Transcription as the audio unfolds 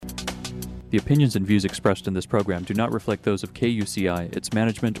The opinions and views expressed in this program do not reflect those of KUCI, its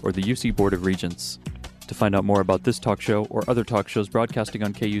management, or the UC Board of Regents. To find out more about this talk show or other talk shows broadcasting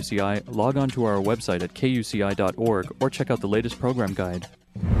on KUCI, log on to our website at kuci.org or check out the latest program guide.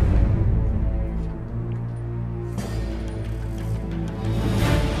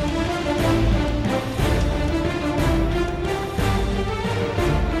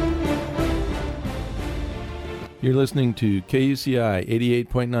 You're listening to KUCI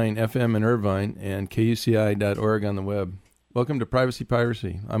 88.9 FM in Irvine and KUCI.org on the web. Welcome to Privacy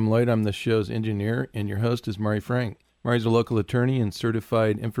Piracy. I'm Lloyd, I'm the show's engineer, and your host is Mari Frank. Mari's a local attorney and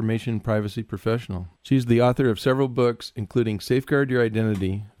certified information privacy professional. She's the author of several books, including Safeguard Your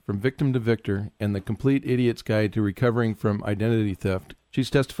Identity, From Victim to Victor, and The Complete Idiot's Guide to Recovering from Identity Theft. She's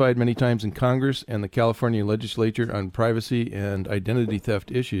testified many times in Congress and the California legislature on privacy and identity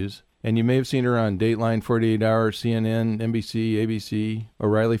theft issues. And you may have seen her on Dateline, 48 Hour, CNN, NBC, ABC,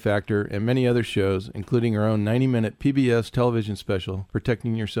 O'Reilly Factor, and many other shows, including her own 90-minute PBS television special,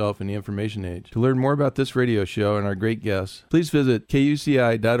 Protecting Yourself in the Information Age. To learn more about this radio show and our great guests, please visit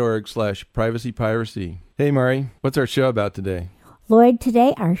kuci.org/privacypiracy. Hey, Mari, what's our show about today? Lloyd,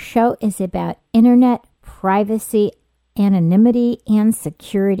 today our show is about internet privacy, anonymity, and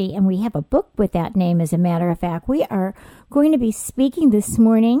security. And we have a book with that name, as a matter of fact. We are going to be speaking this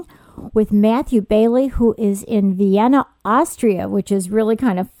morning with Matthew Bailey, who is in Vienna, Austria, which is really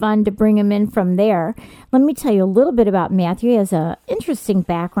kind of fun to bring him in from there. Let me tell you a little bit about Matthew. He has an interesting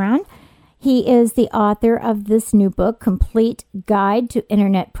background. He is the author of this new book, Complete Guide to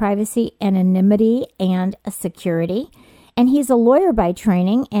Internet Privacy, Anonymity, and Security. And he's a lawyer by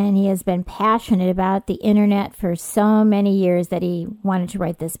training, and he has been passionate about the internet for so many years that he wanted to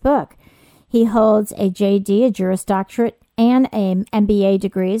write this book. He holds a JD, a Juris Doctorate, and an MBA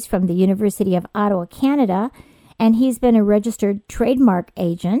degrees from the University of Ottawa, Canada, and he's been a registered trademark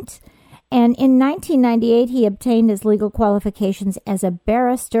agent. And in 1998, he obtained his legal qualifications as a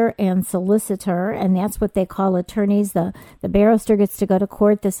barrister and solicitor, and that's what they call attorneys. The barrister gets to go to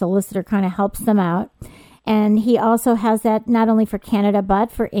court, the solicitor kind of helps them out. And he also has that not only for Canada, but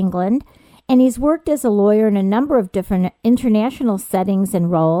for England. And he's worked as a lawyer in a number of different international settings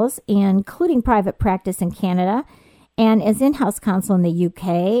and roles, including private practice in Canada, and as in-house counsel in the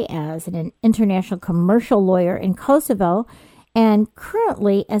UK, as an international commercial lawyer in Kosovo, and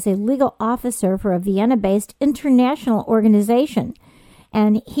currently as a legal officer for a Vienna-based international organization.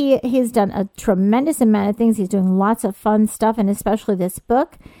 And he's done a tremendous amount of things. He's doing lots of fun stuff, and especially this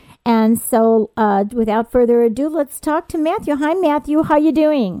book. And so without further ado, let's talk to Matthew. Hi, Matthew. How you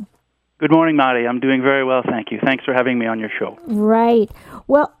doing? Good morning, Mari. I'm doing very well, thank you. Thanks for having me on your show. Right.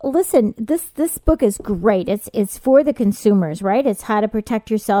 Well, listen, this book is great. It's for the consumers, right? It's how to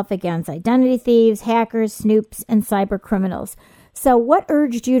protect yourself against identity thieves, hackers, snoops, and cyber criminals. So what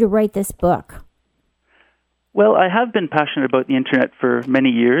urged you to write this book? Well, I have been passionate about the Internet for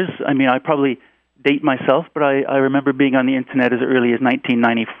many years. I mean, I probably date myself, but I remember being on the Internet as early as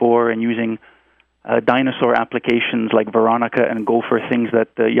 1994 and using dinosaur applications like Veronica and Gopher, things that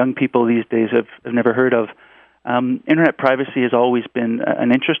young people these days have never heard of. Internet privacy has always been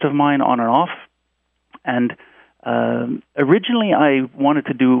an interest of mine on and off. And originally I wanted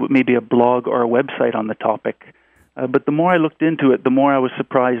to do maybe a blog or a website on the topic. But the more I looked into it, the more I was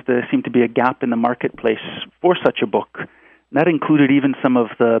surprised there seemed to be a gap in the marketplace for such a book. And that included even some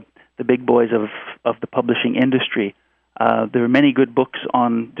of the big boys of the publishing industry. There are many good books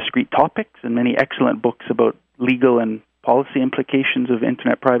on discrete topics and many excellent books about legal and policy implications of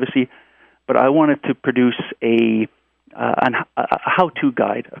Internet privacy. But I wanted to produce a how-to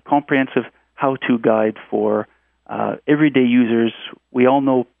guide, a comprehensive how-to guide for everyday users. We all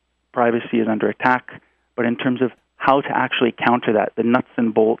know privacy is under attack, but in terms of how to actually counter that, the nuts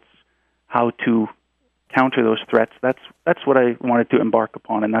and bolts, how to counter those threats, that's what I wanted to embark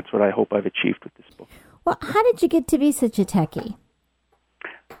upon, and that's what I hope I've achieved with this book. Well, how did you get to be such a techie?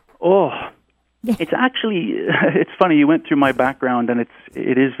 Oh, it's actually, it's funny, you went through my background, and it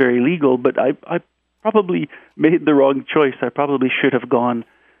is very legal, but I probably made the wrong choice. I probably should have gone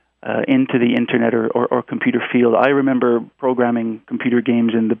into the Internet or computer field. I remember programming computer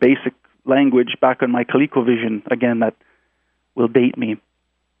games in the basic language back on my ColecoVision. Again, that will date me.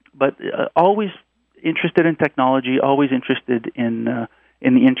 But always interested in technology, always interested in the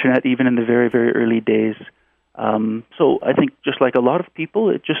Internet, even in the very, very early days. So I think just like a lot of people,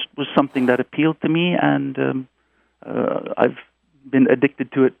 it just was something that appealed to me, and I've been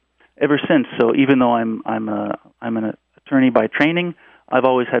addicted to it ever since. So even though I'm an attorney by training, I've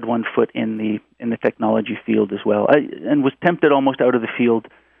always had one foot in the technology field as well. And was tempted almost out of the field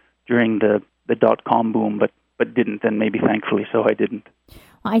during the .com boom, but didn't, and maybe thankfully so I didn't.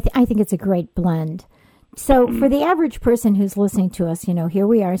 I think it's a great blend. So for the average person who's listening to us, here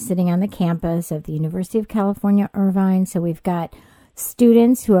we are sitting on the campus of the University of California, Irvine. So we've got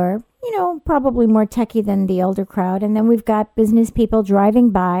students who are, probably more techie than the older crowd. And then we've got business people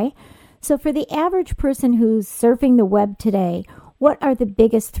driving by. So for the average person who's surfing the web today, what are the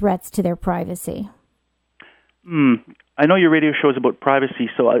biggest threats to their privacy? I know your radio show is about privacy,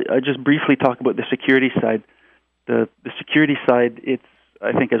 so I just briefly talk about the security side. The security side,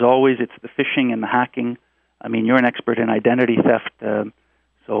 I think, as always, it's the phishing and the hacking. I mean, you're an expert in identity theft,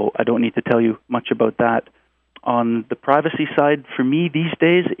 so I don't need to tell you much about that. On the privacy side, for me these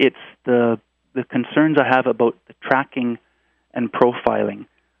days, it's the concerns I have about the tracking and profiling.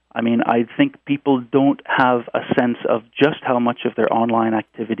 I mean, I think people don't have a sense of just how much of their online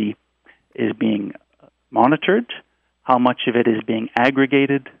activity is being monitored, how much of it is being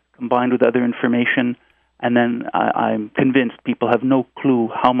aggregated, combined with other information. And then I'm convinced people have no clue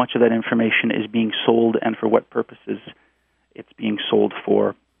how much of that information is being sold and for what purposes it's being sold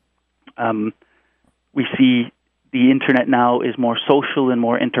for. We see the Internet now is more social and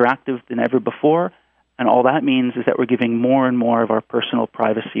more interactive than ever before, and all that means is that we're giving more and more of our personal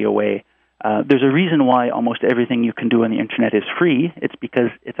privacy away. There's a reason why almost everything you can do on the Internet is free. It's because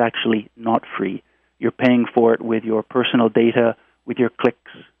it's actually not free. You're paying for it with your personal data, with your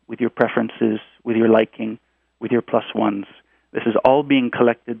clicks, with your preferences, with your liking, with your plus ones. This is all being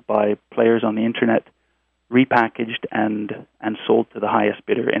collected by players on the Internet, repackaged and sold to the highest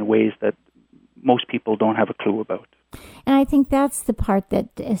bidder in ways that most people don't have a clue about. And I think that's the part that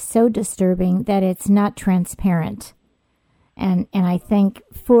is so disturbing, that it's not transparent. And I think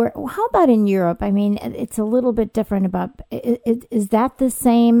how about in Europe? I mean, it's a little bit different is that the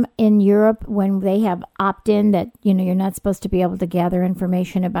same in Europe when they have opt-in that, you're not supposed to be able to gather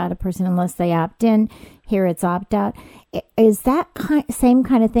information about a person unless they opt in? Here it's opt-out. Is that same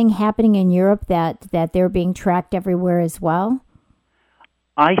kind of thing happening in Europe, that they're being tracked everywhere as well?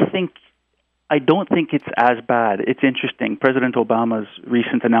 I don't think it's as bad. It's interesting. President Obama's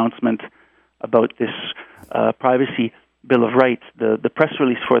recent announcement about this privacy Bill of Rights, the press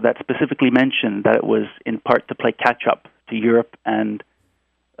release for that specifically mentioned that it was in part to play catch-up to Europe and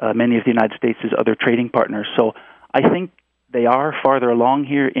many of the United States' other trading partners. So I think they are farther along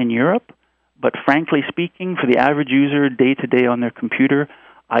here in Europe, but frankly speaking, for the average user day-to-day on their computer,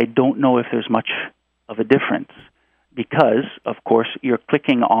 I don't know if there's much of a difference because, of course, you're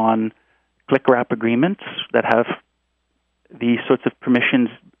clicking on click-wrap agreements that have these sorts of permissions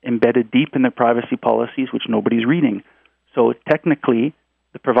embedded deep in their privacy policies, which nobody's reading. So technically,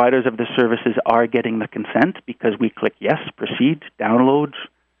 the providers of the services are getting the consent because we click yes, proceed, download,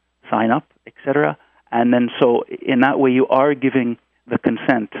 sign up, etc. And then so in that way you are giving the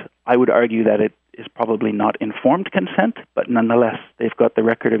consent. I would argue that it is probably not informed consent, but nonetheless they've got the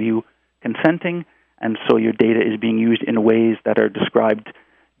record of you consenting, and so your data is being used in ways that are described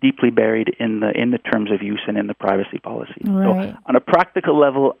deeply buried in the terms of use and in the privacy policy. Right. So on a practical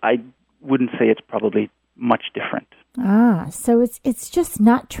level, I wouldn't say it's probably much different. So it's just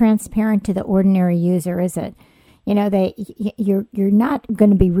not transparent to the ordinary user, is it? You're not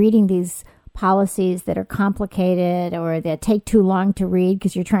going to be reading these policies that are complicated or that take too long to read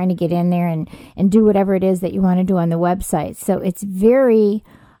because you're trying to get in there and do whatever it is that you want to do on the website. So it's very,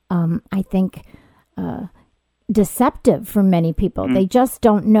 I think, deceptive for many people. They just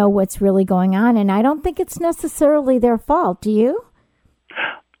don't know what's really going on, and I don't think it's necessarily their fault. Do you?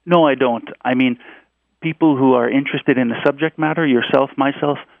 No, I don't. I mean, people who are interested in the subject matter, yourself,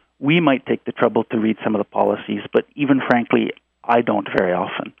 myself, we might take the trouble to read some of the policies, but even frankly, I don't very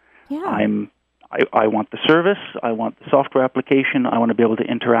often. Yeah. I want the service, I want the software application, I want to be able to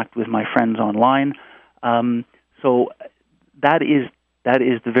interact with my friends online. So that is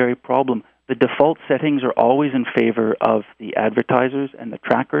the very problem. The default settings are always in favor of the advertisers and the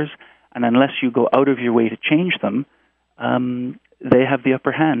trackers, and unless you go out of your way to change them, they have the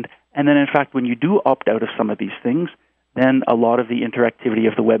upper hand. And then, in fact, when you do opt out of some of these things, then a lot of the interactivity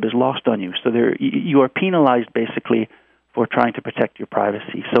of the web is lost on you. So you are penalized, basically, for trying to protect your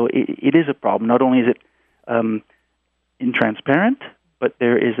privacy. So it is a problem. Not only is it intransparent, but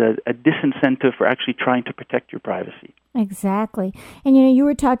there is a disincentive for actually trying to protect your privacy. Exactly. And, you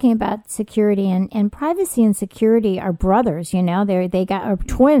were talking about security, and privacy and security are brothers, they are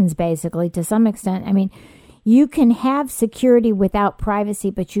twins, basically, to some extent. I mean, you can have security without privacy,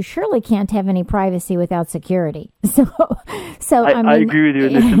 but you surely can't have any privacy without security. So I agree with you.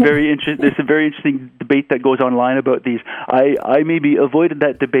 There's a very interesting debate that goes online about these. I maybe avoided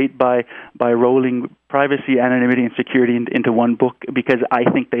that debate by rolling privacy, anonymity, and security into one book because I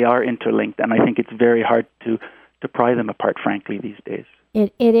think they are interlinked, and I think it's very hard to pry them apart, frankly, these days.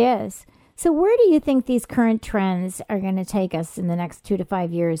 It is. So where do you think these current trends are going to take us in the next 2 to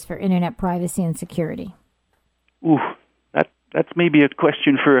 5 years for internet privacy and security? Ooh, that's maybe a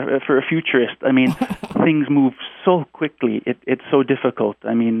question for a futurist. I mean, things move so quickly. It's so difficult.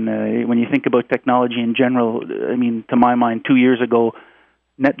 I mean, when you think about technology in general, I mean, to my mind, 2 years ago,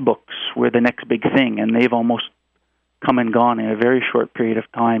 netbooks were the next big thing, and they've almost come and gone in a very short period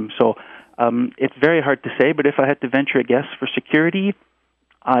of time. So it's very hard to say, but if I had to venture a guess for security,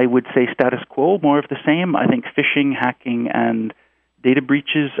 I would say status quo, more of the same. I think phishing, hacking, and data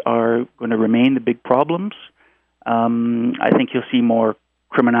breaches are going to remain the big problems. I think you'll see more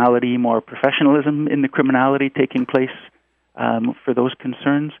criminality, more professionalism in the criminality taking place for those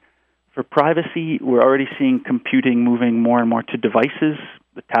concerns. For privacy, we're already seeing computing moving more and more to devices,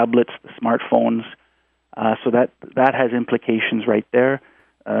 the tablets, the smartphones. So that has implications right there.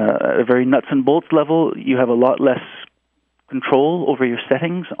 At a very nuts and bolts level, you have a lot less control over your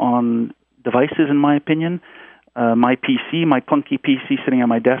settings on devices, in my opinion. My PC, my clunky PC sitting on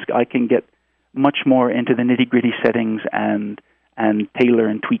my desk, I can get much more into the nitty-gritty settings and tailor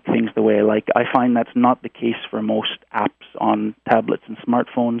and tweak things the way I like. I find that's not the case for most apps on tablets and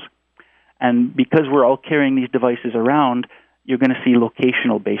smartphones. And because we're all carrying these devices around, you're going to see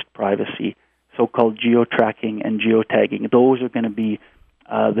locational-based privacy, so-called geo-tracking and geotagging. Those are going to be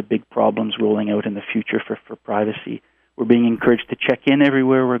the big problems rolling out in the future for privacy. We're being encouraged to check in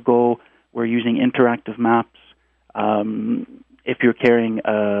everywhere we go. We're using interactive maps. If you're carrying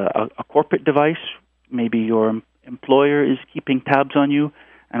a corporate device, maybe your employer is keeping tabs on you.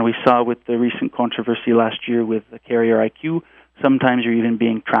 And we saw with the recent controversy last year with the carrier IQ, sometimes you're even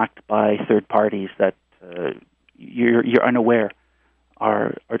being tracked by third parties that you're unaware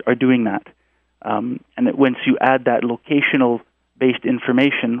are doing that. And that once you add that locational-based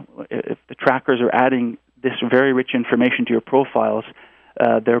information, if the trackers are adding this very rich information to your profiles,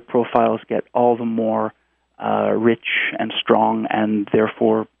 their profiles get all the more rich and strong, and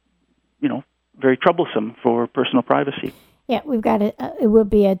therefore, very troublesome for personal privacy. Yeah, we've got it will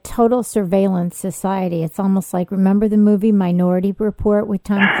be a total surveillance society. It's almost like, remember the movie Minority Report with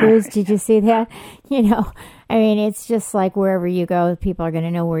Tom Cruise? Did you see that? I mean, it's just like wherever you go, people are going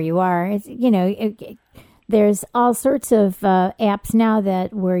to know where you are. It's, there's all sorts of apps now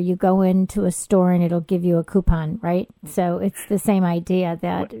where you go into a store and it'll give you a coupon, right? So it's the same idea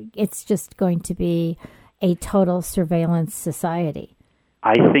that it's just going to be a total surveillance society.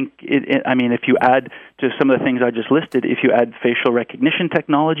 I think, if you add to some of the things I just listed, if you add facial recognition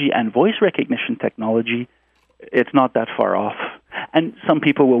technology and voice recognition technology, it's not that far off. And some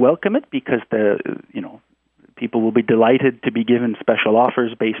people will welcome it because people will be delighted to be given special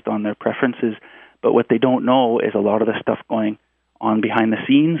offers based on their preferences. But what they don't know is a lot of the stuff going on behind the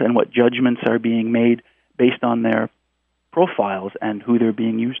scenes and what judgments are being made based on their profiles and who they're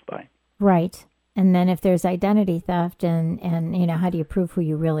being used by. Right. And then if there's identity theft and how do you prove who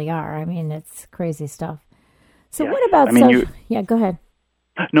you really are? I mean, it's crazy stuff. So what about yeah, go ahead.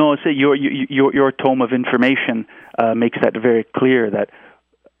 No, say your tome of information makes that very clear that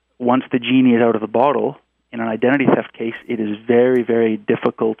once the genie is out of the bottle, in an identity theft case, it is very, very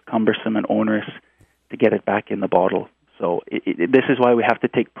difficult, cumbersome, and onerous to get it back in the bottle. So this is why we have to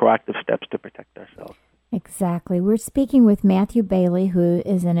take proactive steps to protect ourselves. Exactly. We're speaking with Matthew Bailey, who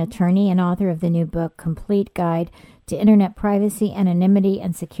is an attorney and author of the new book, Complete Guide to Internet Privacy, Anonymity,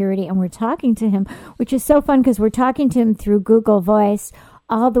 and Security. And we're talking to him, which is so fun because we're talking to him through Google Voice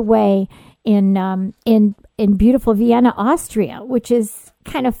all the way in beautiful Vienna, Austria, which is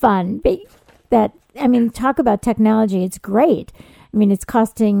kind of fun. Talk about technology. It's great. I mean, it's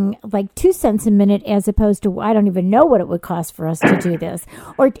costing like 2 cents a minute as opposed to, I don't even know what it would cost for us to do this.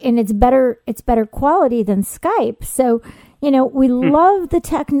 And it's better quality than Skype. So, we love the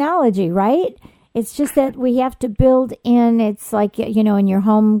technology, right? It's just that we have to build in, it's like, in your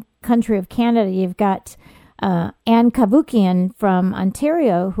home country of Canada, you've got Anne Kavukian from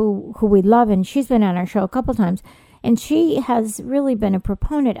Ontario, who we love, and she's been on our show a couple times. And she has really been a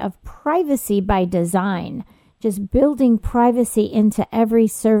proponent of privacy by design. Just building privacy into every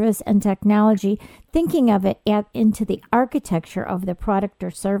service and technology, thinking of it into the architecture of the product or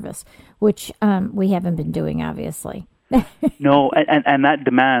service, which we haven't been doing, obviously. No, and that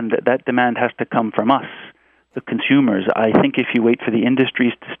demand has to come from us, the consumers. I think if you wait for the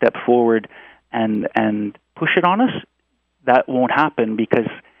industries to step forward and push it on us, that won't happen because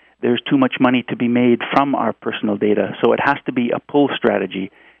there's too much money to be made from our personal data. So it has to be a pull strategy.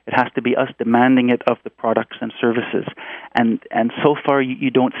 It has to be us demanding it of the products and services. And so far,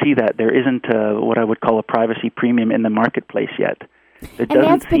 you don't see that. There isn't what I would call a privacy premium in the marketplace yet. And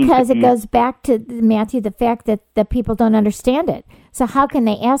that's because it goes back to, Matthew, the fact that the people don't understand it. So how can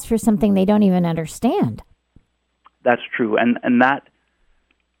they ask for something they don't even understand? That's true. And that,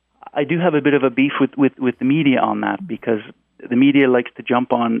 I do have a bit of a beef with the media on that, because the media likes to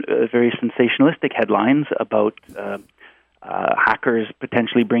jump on very sensationalistic headlines about hackers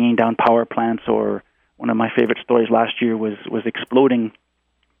potentially bringing down power plants, or one of my favorite stories last year was exploding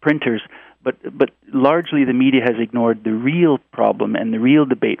printers. But largely the media has ignored the real problem and the real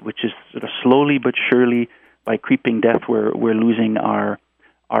debate, which is sort of slowly but surely, by creeping death, we're losing our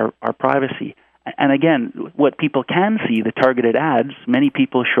privacy. And again, what people can see, the targeted ads, many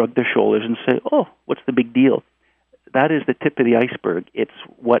people shrug their shoulders and say, oh, what's the big deal? That is the tip of the iceberg. It's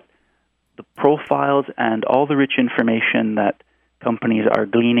what the profiles and all the rich information that companies are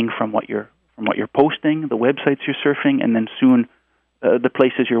gleaning from what you're posting, the websites you're surfing, and then soon the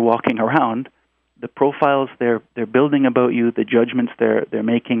places you're walking around, the profiles they're building about you, the judgments they're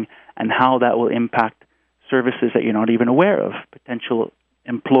making, and how that will impact services that you're not even aware of. Potential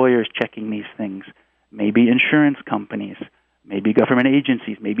employers checking these things, maybe insurance companies, maybe government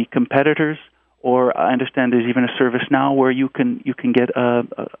agencies, maybe competitors, or I understand there's even a service now where you can get a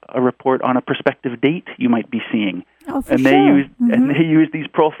report on a prospective date you might be seeing. Oh, for and sure. And they use these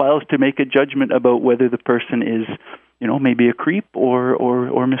profiles to make a judgment about whether the person is, maybe a creep or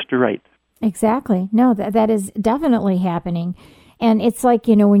Mr. Right. Exactly. No, that is definitely happening. And it's like,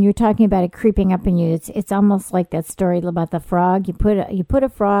 when you're talking about it creeping up on you, it's almost like that story about the frog. You put a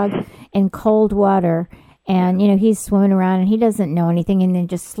frog in cold water, and he's swimming around and he doesn't know anything, and then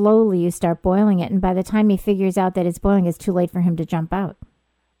just slowly you start boiling it, and by the time he figures out that it's boiling, it's too late for him to jump out.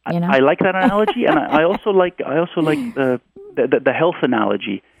 I like that analogy, and I also like the health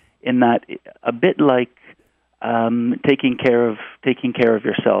analogy, in that a bit like taking care of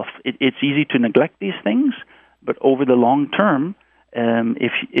yourself. It's easy to neglect these things, but over the long term,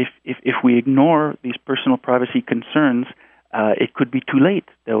 if we ignore these personal privacy concerns, it could be too late.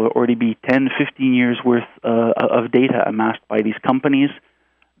 There will already be 10, 15 years worth of data amassed by these companies.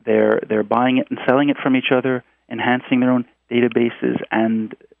 They're buying it and selling it from each other, enhancing their own databases,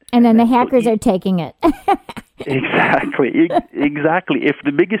 and then the hackers are taking it. Exactly. If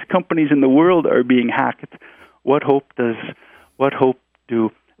the biggest companies in the world are being hacked, what hope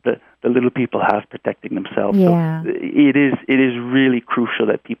do the little people have protecting themselves? Yeah. So it is really crucial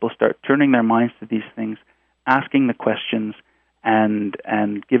that people start turning their minds to these things, asking the questions, and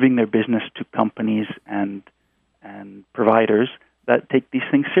giving their business to companies and providers that take these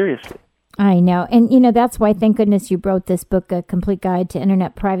things seriously. I know. And, that's why, thank goodness, you wrote this book, A Complete Guide to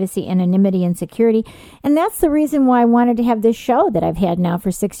Internet Privacy, Anonymity, and Security. And that's the reason why I wanted to have this show that I've had now for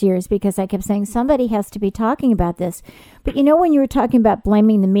 6 years, because I kept saying somebody has to be talking about this. But, when you were talking about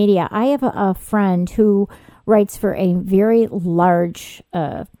blaming the media, I have a friend who writes for a very large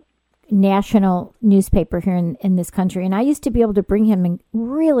national newspaper here in this country. And I used to be able to bring him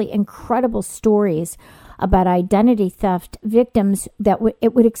really incredible stories about identity theft victims that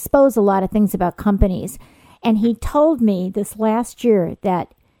it would expose a lot of things about companies. And he told me this last year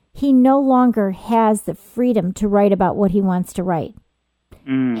that he no longer has the freedom to write about what he wants to write.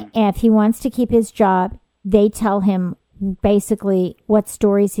 And if he wants to keep his job, they tell him basically what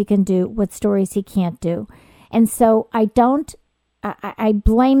stories he can do, what stories he can't do. And so I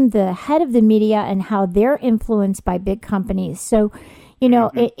blame the head of the media and how they're influenced by big companies. So, we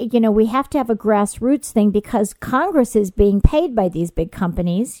have to have a grassroots thing, because Congress is being paid by these big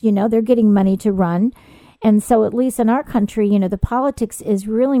companies. They're getting money to run. And so at least in our country, the politics is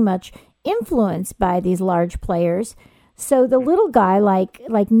really much influenced by these large players. So the little guy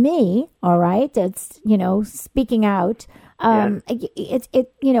like me, all right, that's, speaking out,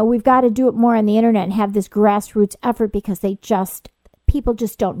 we've got to do it more on the internet and have this grassroots effort, because people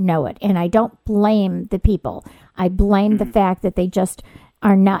just don't know it. And I don't blame the people. I blame the fact that they just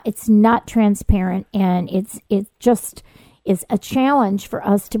are not, it's not transparent, and it just is a challenge for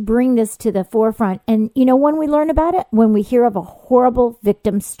us to bring this to the forefront. And, when we learn about it, when we hear of a horrible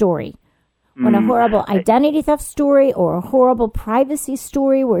victim story, when a horrible identity theft story or a horrible privacy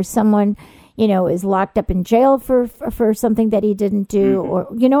story where someone, is locked up in jail for something that he didn't do, or,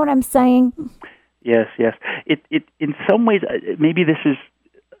 you know what I'm saying? Yes. It in some ways, maybe this is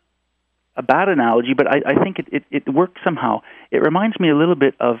a bad analogy, but I think it works somehow. It reminds me a little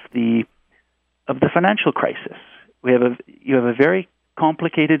bit of the financial crisis. You have a very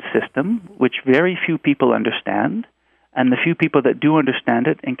complicated system which very few people understand, and the few people that do understand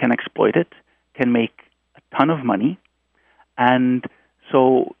it and can exploit it can make a ton of money, and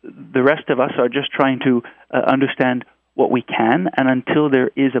so the rest of us are just trying to understand what we can, and until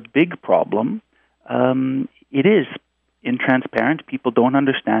there is a big problem, it is intransparent. People don't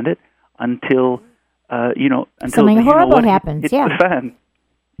understand it until until something horrible happens. It's yeah, the fan.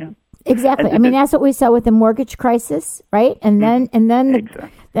 Yeah. Exactly. I mean, that's what we saw with the mortgage crisis, right? And then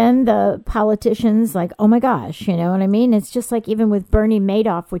then the politicians, like, oh my gosh, you know what I mean? It's just like even with Bernie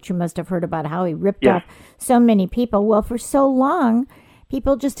Madoff, which you must have heard about, how he ripped off so many people. Well, for so long,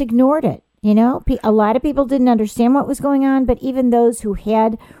 people just ignored it. You know, a lot of people didn't understand what was going on, but even those who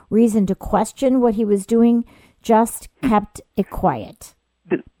had reason to question what he was doing just kept it quiet.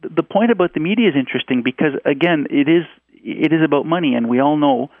 The point about the media is interesting because, again, it is about money, and we all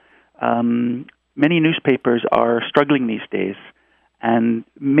know many newspapers are struggling these days, and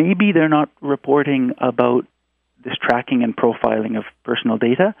maybe they're not reporting about this tracking and profiling of personal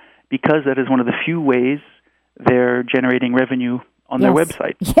data because that is one of the few ways they're generating revenue on their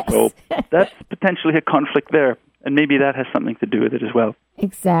website. Yes. So that's potentially a conflict there, and maybe that has something to do with it as well.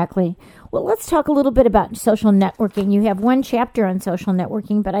 Exactly. Well, let's talk a little bit about social networking. You have one chapter on social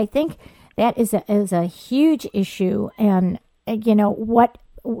networking, but I think that is a huge issue, and you know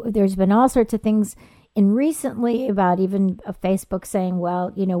there's been all sorts of things in recently about even Facebook saying,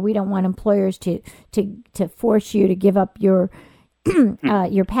 well, you know, we don't want employers to force you to give up your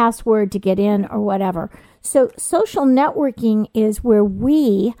your password to get in or whatever. So social networking is where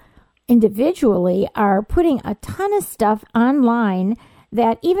we individually are putting a ton of stuff online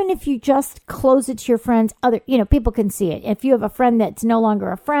that even if you just close it to your friends, people can see it. If you have a friend that's no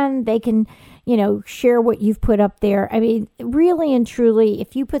longer a friend, they can, share what you've put up there. I mean, really and truly,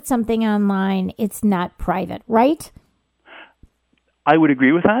 if you put something online, it's not private, right? I would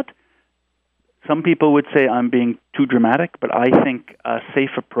agree with that. Some people would say I'm being too dramatic, but I think a safe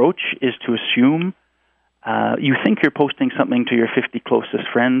approach is to assume you think you're posting something to your 50 closest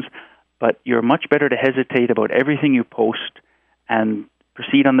friends, but you're much better to hesitate about everything you post and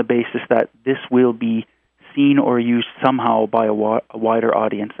proceed on the basis that this will be seen or used somehow by a wider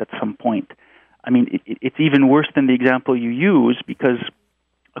audience at some point. I mean, it's even worse than the example you use because,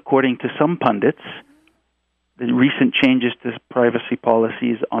 according to some pundits, the recent changes to privacy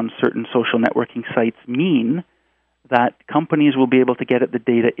policies on certain social networking sites mean that companies will be able to get at the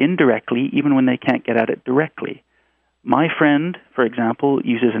data indirectly even when they can't get at it directly. My friend, for example,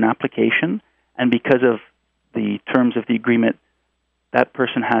 uses an application, and because of the terms of the agreement that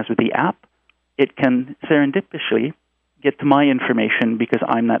person has with the app, it can serendipitously get to my information because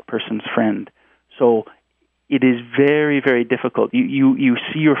I'm that person's friend. So it is very, very difficult. You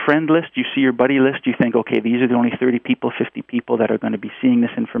see your friend list, you see your buddy list, you think, okay, these are the only 30 people, 50 people that are going to be seeing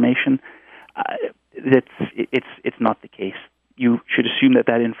this information. It's not the case. You should assume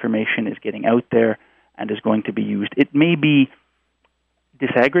that information is getting out there and is going to be used. It may be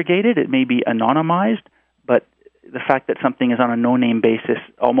disaggregated, it may be anonymized, but the fact that something is on a no-name basis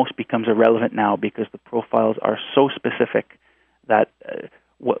almost becomes irrelevant now because the profiles are so specific that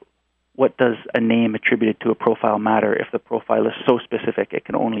what does a name attributed to a profile matter if the profile is so specific it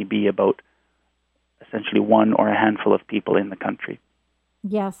can only be about essentially one or a handful of people in the country.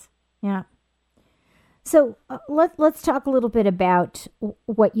 Yes, yeah. So let's talk a little bit about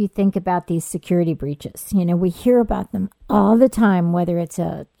what you think about these security breaches. You know, we hear about them all the time, whether it's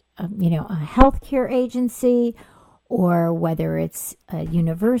a healthcare agency or whether it's a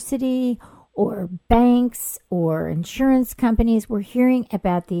university or banks or insurance companies. We're hearing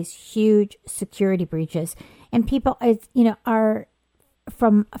about these huge security breaches, and people, are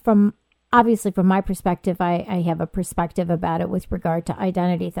from obviously from my perspective, I have a perspective about it with regard to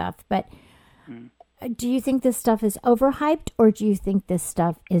identity theft, but. Do you think this stuff is overhyped, or do you think this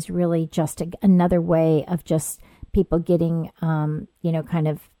stuff is really just another way of just people getting, kind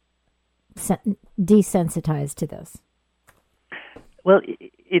of desensitized to this? Well,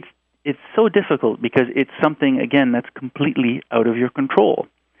 it's so difficult because it's something, again, that's completely out of your control.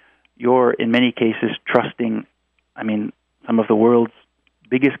 You're, in many cases, trusting, some of the world's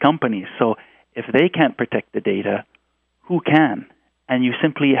biggest companies. So if they can't protect the data, who can? And you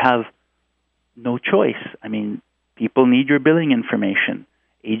simply have no choice. People need your billing information.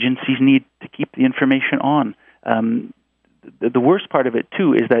 Agencies need to keep the information on. The worst part of it,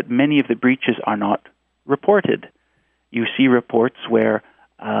 too, is that many of the breaches are not reported. You see reports where,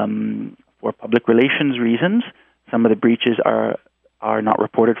 for public relations reasons, some of the breaches are not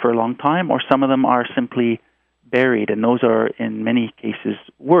reported for a long time, or some of them are simply buried, and those are, in many cases,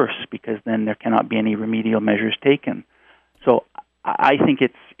 worse because then there cannot be any remedial measures taken. So I think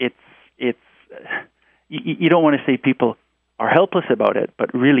it's you don't want to say people are helpless about it,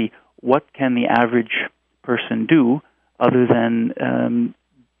 but really, what can the average person do other than,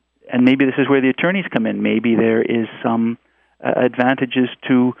 and maybe this is where the attorneys come in, maybe there is some advantages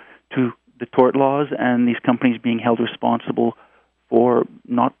to the tort laws and these companies being held responsible for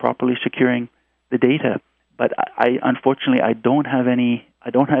not properly securing the data. But unfortunately I don't have any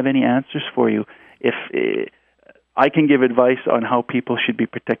answers for you. If I can give advice on how people should be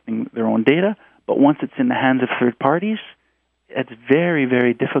protecting their own data, but once it's in the hands of third parties, it's very,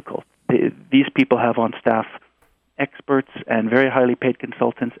 very difficult. These people have on staff experts and very highly paid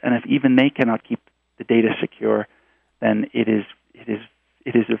consultants, and if even they cannot keep the data secure, then it is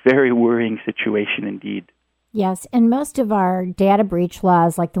a very worrying situation indeed. Yes, and most of our data breach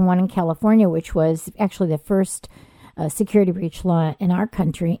laws, like the one in California, which was actually the first security breach law in our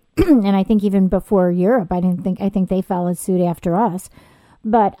country, and I think even before Europe, I think they followed suit after us.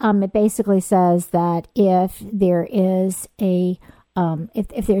 But it basically says that if there is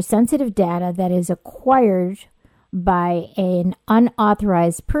if there's sensitive data that is acquired by an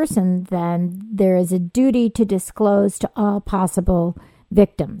unauthorized person, then there is a duty to disclose to all possible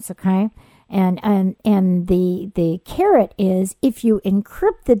victims. Okay. And the carrot is if you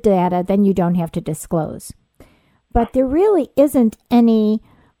encrypt the data, then you don't have to disclose. But there really isn't any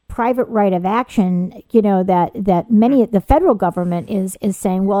private right of action, that many the federal government is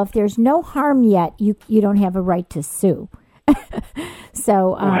saying, well, if there's no harm yet, you don't have a right to sue.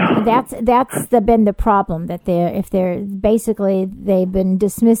 So that's been the problem, that they've been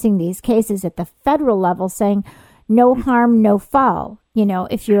dismissing these cases at the federal level, saying no harm, no foul.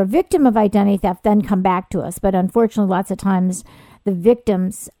 If you're a victim of identity theft, then come back to us. But unfortunately, lots of times the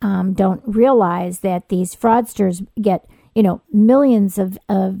victims don't realize that these fraudsters get, millions of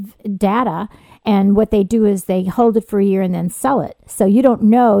data, and what they do is they hold it for a year and then sell it. So you don't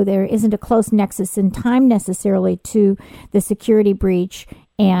know, there isn't a close nexus in time necessarily to the security breach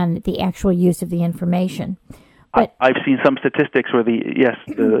and the actual use of the information. But I've seen some statistics where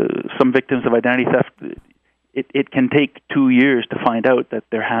some victims of identity theft, it can take 2 years to find out that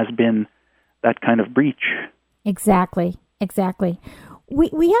there has been that kind of breach. Exactly.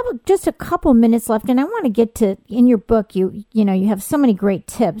 We have just a couple minutes left, and I want to get to, in your book, you have so many great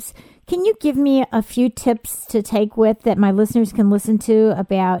tips. Can you give me a few tips to take with that my listeners can listen to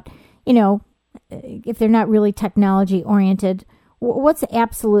about, if they're not really technology oriented, what's the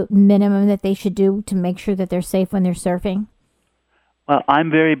absolute minimum that they should do to make sure that they're safe when they're surfing? Well, I'm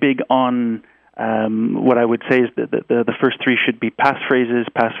very big on what I would say is that the first three should be passphrases.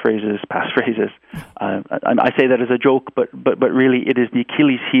 I say that as a joke, but really it is the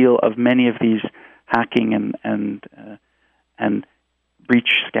Achilles heel of many of these hacking and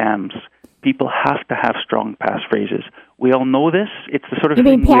breach scams. People have to have strong passphrases. We all know this. It's the sort of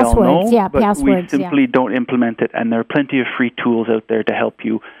thing we all know, but we simply don't implement it. And there are plenty of free tools out there to help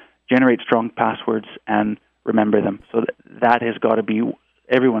you generate strong passwords and remember them. So that has got to be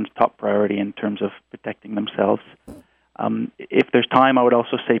everyone's top priority in terms of protecting themselves. If there's time, I would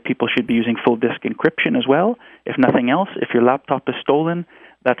also say people should be using full disk encryption as well. If nothing else, if your laptop is stolen,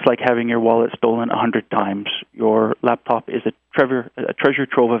 that's like having your wallet stolen 100 times. Your laptop is a treasure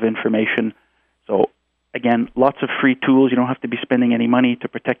trove of information. So again, lots of free tools. You don't have to be spending any money to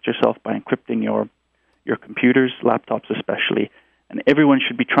protect yourself by encrypting your computers, laptops especially. And everyone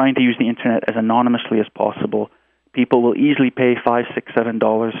should be trying to use the internet as anonymously as possible. People will easily pay $5, $6,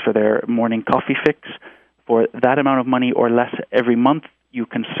 $7 for their morning coffee fix. For that amount of money or less every month, you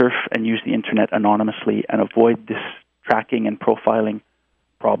can surf and use the internet anonymously and avoid this tracking and profiling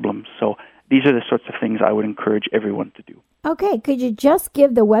problems. So these are the sorts of things I would encourage everyone to do. Okay, could you just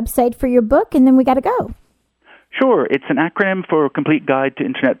give the website for your book, and then we got to go? Sure. It's an acronym for Complete Guide to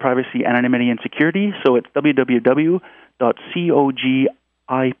Internet Privacy, Anonymity, and Security. So it's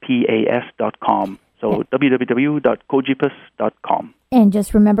www.cogipas.com. So www.cogipas.com. And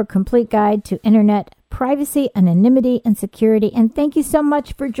just remember, Complete Guide to Internet Privacy, Anonymity, and Security. And thank you so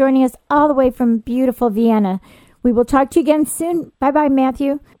much for joining us all the way from beautiful Vienna. We will talk to you again soon. Bye-bye,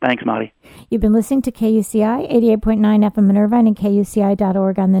 Matthew. Thanks, Marty. You've been listening to KUCI 88.9 FM in Irvine and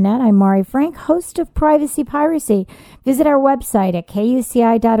KUCI.org on the net. I'm Mari Frank, host of Privacy Piracy. Visit our website at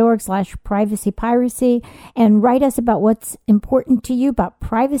KUCI.org/privacypiracy and write us about what's important to you about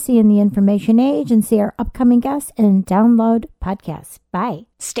privacy in the information age, and see our upcoming guests and download podcasts. Bye.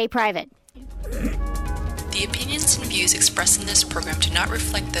 Stay private. The opinions and views expressed in this program do not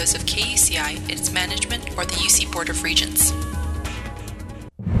reflect those of KUCI, its management, or the UC Board of Regents.